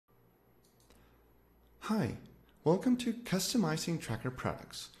Hi, welcome to Customizing Tracker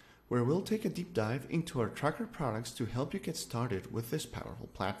Products, where we'll take a deep dive into our tracker products to help you get started with this powerful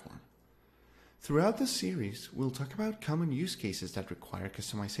platform. Throughout this series, we'll talk about common use cases that require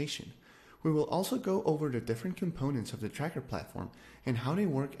customization. We will also go over the different components of the tracker platform and how they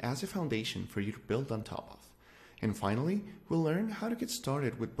work as a foundation for you to build on top of. And finally, we'll learn how to get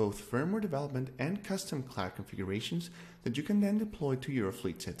started with both firmware development and custom cloud configurations that you can then deploy to your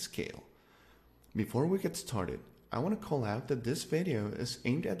fleets at scale. Before we get started, I want to call out that this video is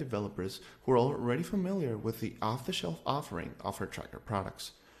aimed at developers who are already familiar with the off-the-shelf offering of our tracker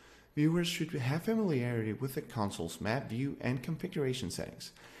products. Viewers should have familiarity with the console's map view and configuration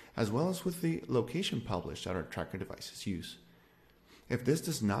settings, as well as with the location published that our tracker devices use. If this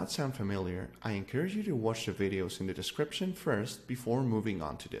does not sound familiar, I encourage you to watch the videos in the description first before moving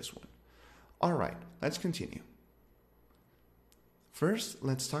on to this one. Alright, let's continue. First,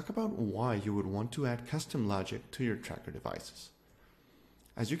 let's talk about why you would want to add custom logic to your tracker devices.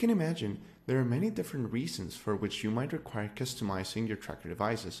 As you can imagine, there are many different reasons for which you might require customizing your tracker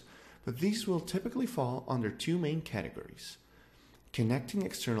devices, but these will typically fall under two main categories. Connecting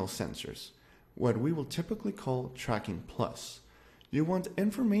external sensors, what we will typically call tracking plus. You want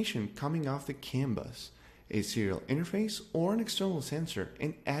information coming off the CAN bus, a serial interface, or an external sensor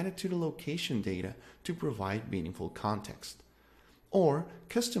and add it to the location data to provide meaningful context. Or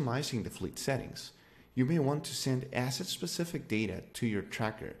customizing the fleet settings. You may want to send asset-specific data to your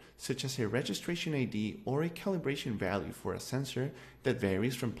tracker, such as a registration ID or a calibration value for a sensor that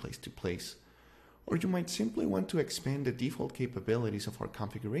varies from place to place. Or you might simply want to expand the default capabilities of our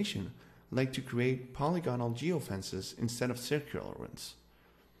configuration, like to create polygonal geofences instead of circular ones.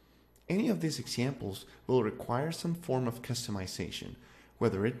 Any of these examples will require some form of customization,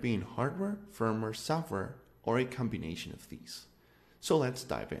 whether it be in hardware, firmware, software, or a combination of these. So let's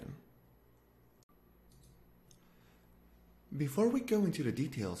dive in. Before we go into the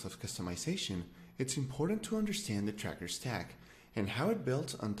details of customization, it's important to understand the tracker stack and how it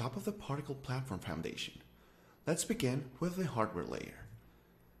builds on top of the particle platform foundation. Let's begin with the hardware layer.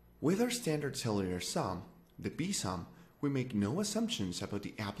 With our standard cellular SOM, the BSOM, we make no assumptions about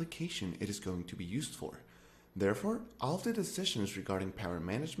the application it is going to be used for. Therefore, all of the decisions regarding power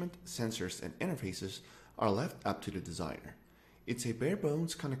management, sensors, and interfaces are left up to the designer. It's a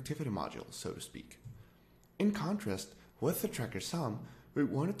bare-bones connectivity module, so to speak. In contrast, with the tracker SOM, we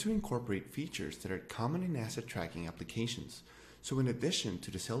wanted to incorporate features that are common in asset tracking applications. So in addition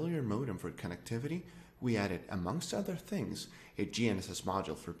to the cellular modem for connectivity, we added, amongst other things, a GNSS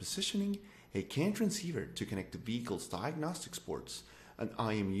module for positioning, a CAN transceiver to connect the vehicle's diagnostics ports, an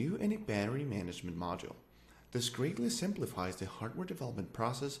IMU, and a battery management module. This greatly simplifies the hardware development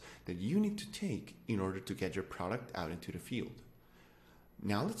process that you need to take in order to get your product out into the field.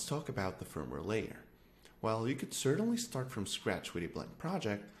 Now let's talk about the firmware layer. While you could certainly start from scratch with a blank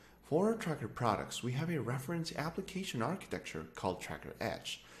project, for our tracker products we have a reference application architecture called Tracker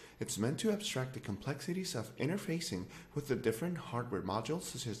Edge. It's meant to abstract the complexities of interfacing with the different hardware modules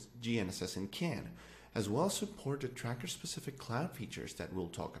such as GNSS and CAN, as well as support the tracker-specific cloud features that we'll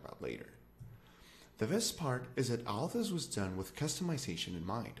talk about later. The best part is that all of this was done with customization in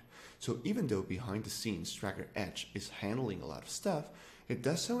mind. So even though behind the scenes Tracker Edge is handling a lot of stuff, it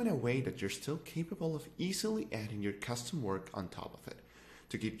does so in a way that you're still capable of easily adding your custom work on top of it.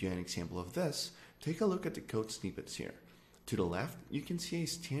 To give you an example of this, take a look at the code snippets here. To the left, you can see a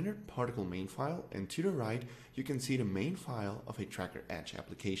standard particle main file, and to the right, you can see the main file of a Tracker Edge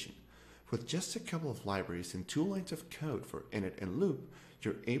application. With just a couple of libraries and 2 lines of code for init and loop,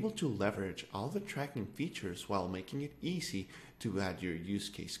 you're able to leverage all the tracking features while making it easy to add your use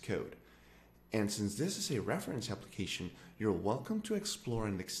case code. And since this is a reference application, you're welcome to explore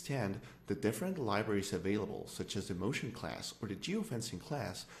and extend the different libraries available, such as the motion class or the geofencing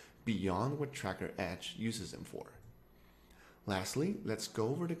class, beyond what Tracker Edge uses them for. Lastly, let's go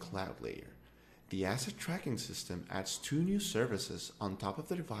over the cloud layer. The asset tracking system adds 2 new services on top of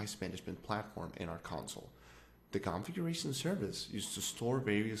the device management platform in our console. The configuration service used to store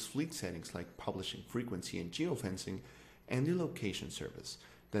various fleet settings like publishing frequency and geofencing, and the location service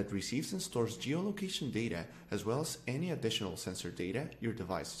that receives and stores geolocation data as well as any additional sensor data your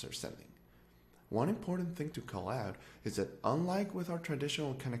devices are sending. One important thing to call out is that unlike with our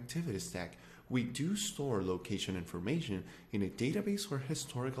traditional connectivity stack, we do store location information in a database for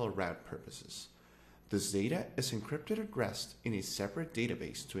historical route purposes. This data is encrypted at rest in a separate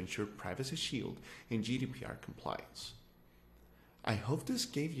database to ensure privacy shield and GDPR compliance. I hope this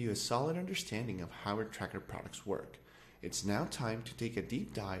gave you a solid understanding of how our tracker products work. It's now time to take a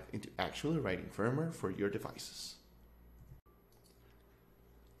deep dive into actually writing firmware for your devices.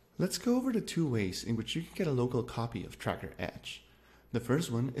 Let's go over the two ways in which you can get a local copy of Tracker Edge. The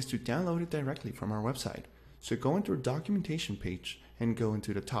first one is to download it directly from our website. So go into our documentation page and go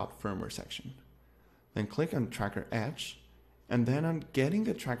into the top firmware section. Then click on Tracker Edge and then on Getting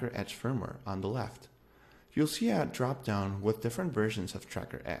the Tracker Edge firmware on the left. You'll see a drop down with different versions of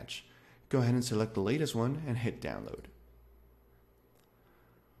Tracker Edge. Go ahead and select the latest one and hit download.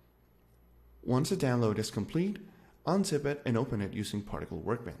 Once the download is complete, unzip it and open it using Particle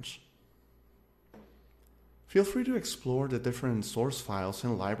Workbench. Feel free to explore the different source files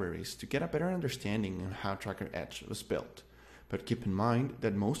and libraries to get a better understanding of how Tracker Edge was built. But keep in mind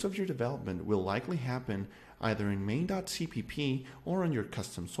that most of your development will likely happen either in main.cpp or on your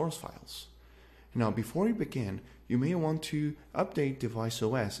custom source files. Now, before you begin, you may want to update Device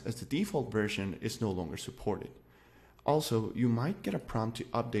OS as the default version is no longer supported. Also, you might get a prompt to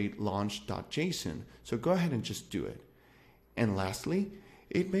update launch.json, so go ahead and just do it. And lastly,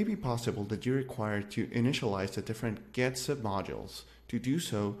 it may be possible that you're required to initialize the different get submodules. To do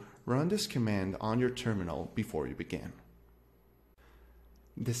so, run this command on your terminal before you begin.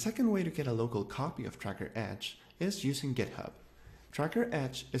 The second way to get a local copy of Tracker Edge is using GitHub. Tracker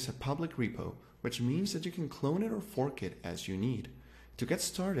Edge is a public repo, which means that you can clone it or fork it as you need. To get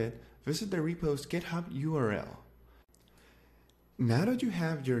started, visit the repo's GitHub URL. Now that you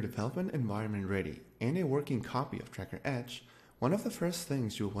have your development environment ready and a working copy of Tracker Edge, one of the first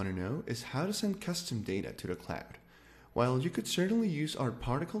things you'll want to know is how to send custom data to the cloud. While you could certainly use our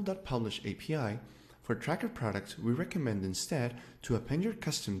particle.publish API, for Tracker products, we recommend instead to append your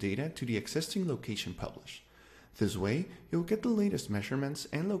custom data to the existing location publish. This way, you'll get the latest measurements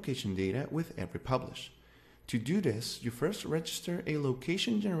and location data with every publish. To do this, you first register a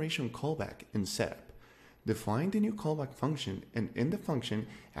location generation callback in setup. Define the new callback function, and in the function,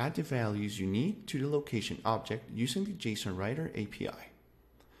 add the values you need to the location object using the JSON Writer API.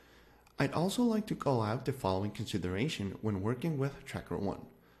 I'd also like to call out the following consideration when working with Tracker 1.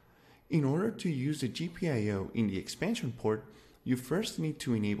 In order to use the GPIO in the expansion port, you first need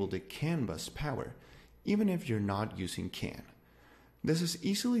to enable the CAN bus power, even if you're not using CAN. This is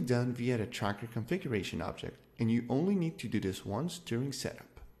easily done via the Tracker configuration object, and you only need to do this once during setup.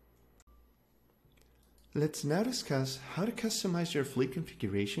 Let's now discuss how to customize your fleet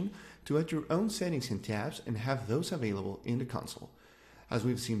configuration to add your own settings and tabs and have those available in the console. As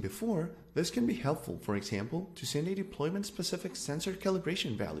we've seen before, this can be helpful, for example, to send a deployment-specific sensor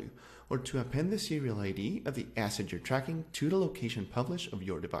calibration value or to append the serial ID of the asset you're tracking to the location publish of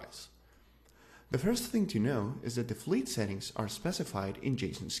your device. The first thing to know is that the fleet settings are specified in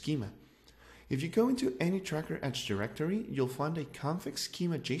JSON schema. If you go into any Tracker Edge directory, you'll find a config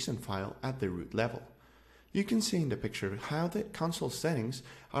schema JSON file at the root level. You can see in the picture how the console settings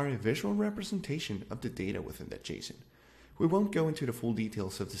are a visual representation of the data within that JSON. We won't go into the full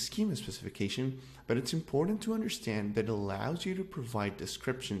details of the schema specification, but it's important to understand that it allows you to provide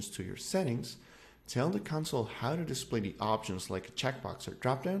descriptions to your settings, tell the console how to display the options like a checkbox or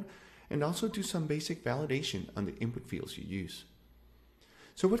dropdown, and also do some basic validation on the input fields you use.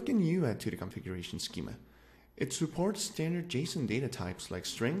 So what can you add to the configuration schema? It supports standard JSON data types like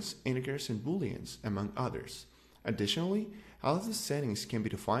strings, integers, and booleans, among others. Additionally, all of the settings can be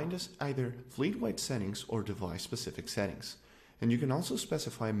defined as either fleet-wide settings or device-specific settings. And you can also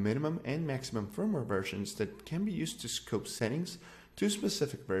specify minimum and maximum firmware versions that can be used to scope settings to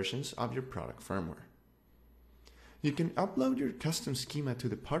specific versions of your product firmware. You can upload your custom schema to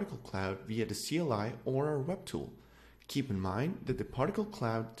the Particle Cloud via the CLI or our web tool. Keep in mind that the Particle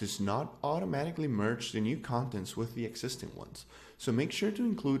Cloud does not automatically merge the new contents with the existing ones, so make sure to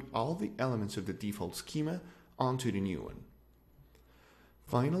include all the elements of the default schema onto the new one.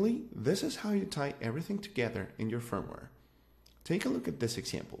 Finally, this is how you tie everything together in your firmware. Take a look at this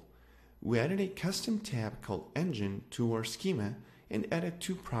example. We added a custom tab called Engine to our schema and added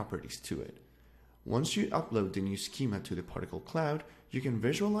two properties to it. Once you upload the new schema to the Particle Cloud, you can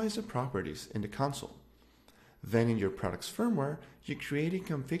visualize the properties in the console. Then in your product's firmware, you create a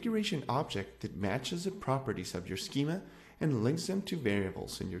configuration object that matches the properties of your schema and links them to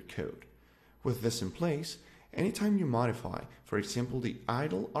variables in your code. With this in place, anytime you modify, for example, the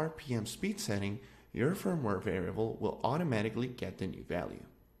idle RPM speed setting, your firmware variable will automatically get the new value.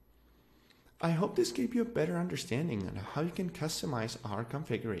 I hope this gave you a better understanding on how you can customize our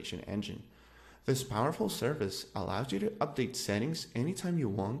configuration engine. This powerful service allows you to update settings anytime you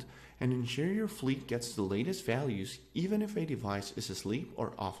want and ensure your fleet gets the latest values even if a device is asleep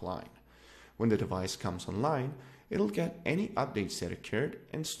or offline. When the device comes online, it'll get any updates that occurred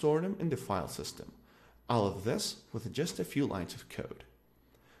and store them in the file system. All of this with just a few lines of code.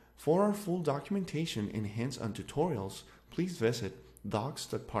 For our full documentation and hands-on tutorials, please visit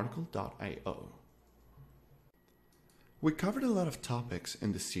docs.particle.io. We covered a lot of topics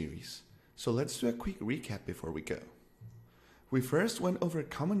in this series, so let's do a quick recap before we go. We first went over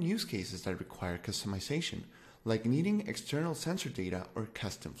common use cases that require customization, like needing external sensor data or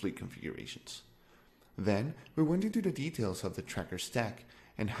custom fleet configurations. Then, we went into the details of the tracker stack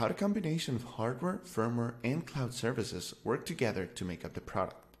and how the combination of hardware, firmware, and cloud services work together to make up the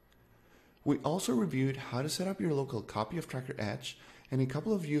product. We also reviewed how to set up your local copy of Tracker Edge and a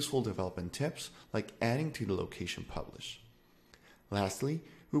couple of useful development tips like adding to the location publish. Lastly,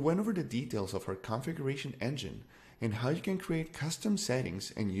 we went over the details of our configuration engine and how you can create custom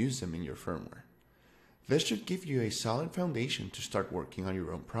settings and use them in your firmware. This should give you a solid foundation to start working on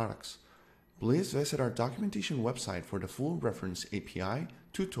your own products. Please visit our documentation website for the full reference API,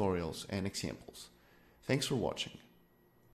 tutorials, and examples. Thanks for watching.